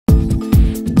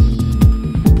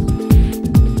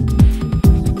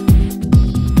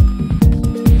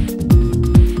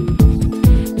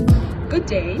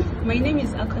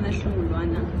is Akona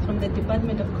Shungulwana from the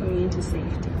Department of Community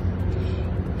Safety.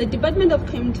 The Department of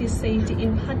Community Safety,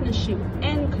 in partnership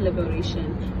and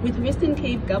collaboration with Western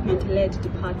Cape government-led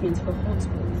departments for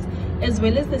hotspots, as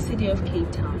well as the City of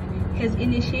Cape Town, has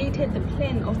initiated the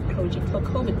plan of project for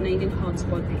COVID-19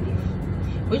 hotspot relief,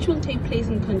 which will take place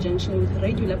in conjunction with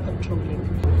regular patrolling.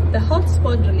 The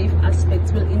hotspot relief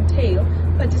aspects will entail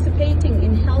participating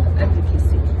in health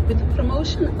advocacy with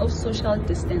promotion of social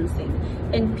distancing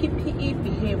and PPE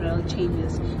behavioral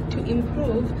changes to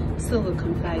improve civil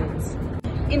compliance.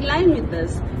 In line with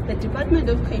this, the Department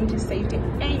of Community Safety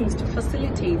aims to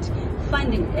facilitate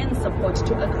funding and support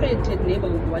to accredited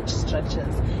neighborhood watch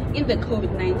structures in the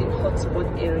COVID-19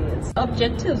 hotspot areas.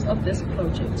 Objectives of this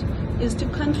project is to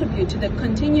contribute to the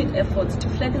continued efforts to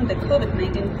flatten the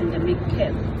COVID-19 pandemic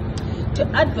curve, to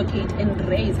advocate and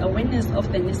raise awareness of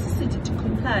the necessity to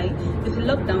comply with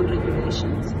lockdown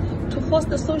regulations, to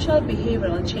foster social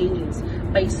behavioral changes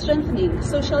by strengthening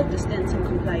social distancing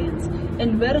compliance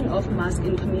and wearing of masks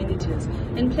in communities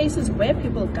and places where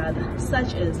people gather,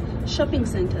 such as shopping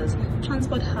centers,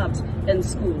 transport hubs, and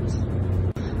schools.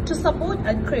 To support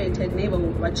accredited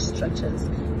neighborhood watch structures,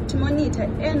 to monitor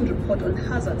and report on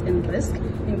hazards and risk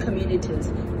in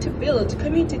communities, to build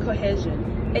community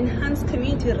cohesion, enhance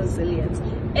community resilience,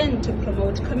 and to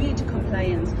promote community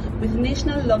compliance with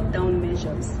national lockdown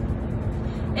measures,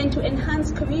 and to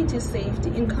enhance community safety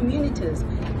in communities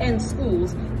and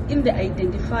schools in the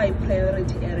identified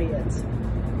priority areas.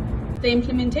 The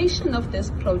implementation of this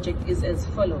project is as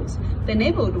follows. The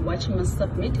Neighborhood Watch must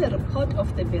submit a report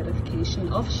of the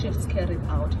verification of shifts carried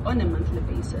out on a monthly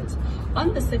basis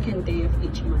on the second day of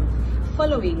each month,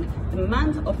 following the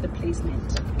month of the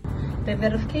placement. The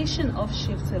verification of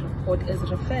shifts report as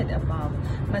referred above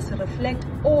must reflect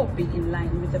or be in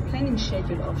line with the planning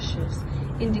schedule of shifts,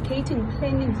 indicating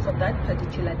planning for that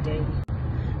particular day.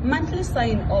 Monthly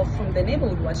sign-off from the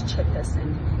Neighborhood Watch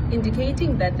chairperson,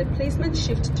 indicating that the placement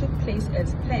shift took place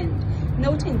as planned,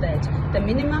 noting that the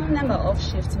minimum number of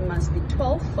shifts must be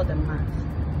 12 for the month.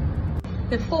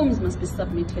 The forms must be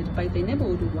submitted by the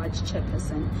Neighborhood Watch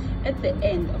chairperson at the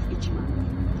end of each month.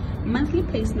 Monthly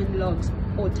placement logs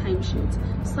or timesheets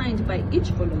signed by each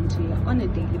volunteer on a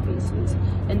daily basis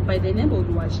and by the Neighborhood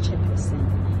Watch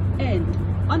chairperson.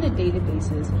 And on a daily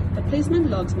basis, the placement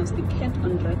logs must be kept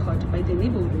on record by the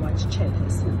Neighborhood Watch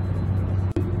chairperson.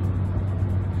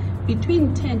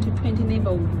 Between 10 to 20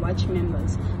 Neighborhood Watch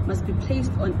members must be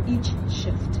placed on each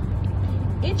shift.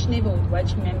 Each Neighborhood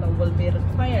Watch member will be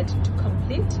required to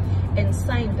complete and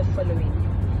sign the following: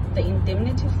 the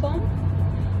indemnity form,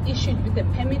 issued with a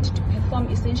permit to perform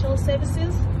essential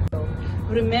services.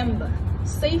 Remember,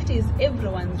 safety is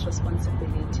everyone's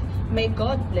responsibility. May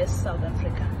God bless South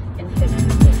Africa and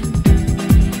heaven.